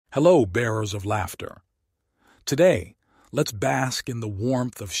Hello, bearers of laughter. Today, let's bask in the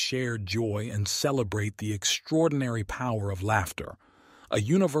warmth of shared joy and celebrate the extraordinary power of laughter, a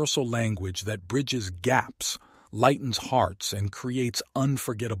universal language that bridges gaps, lightens hearts, and creates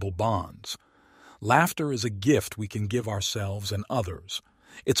unforgettable bonds. Laughter is a gift we can give ourselves and others.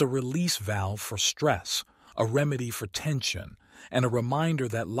 It's a release valve for stress, a remedy for tension, and a reminder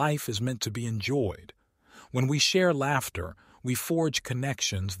that life is meant to be enjoyed. When we share laughter, we forge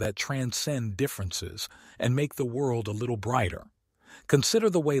connections that transcend differences and make the world a little brighter. Consider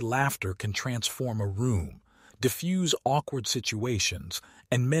the way laughter can transform a room, diffuse awkward situations,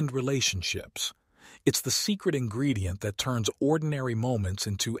 and mend relationships. It's the secret ingredient that turns ordinary moments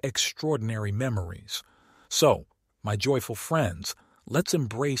into extraordinary memories. So, my joyful friends, let's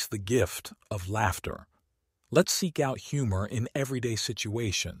embrace the gift of laughter. Let's seek out humor in everyday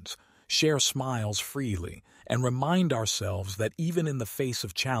situations, share smiles freely, and remind ourselves that even in the face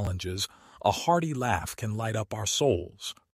of challenges, a hearty laugh can light up our souls.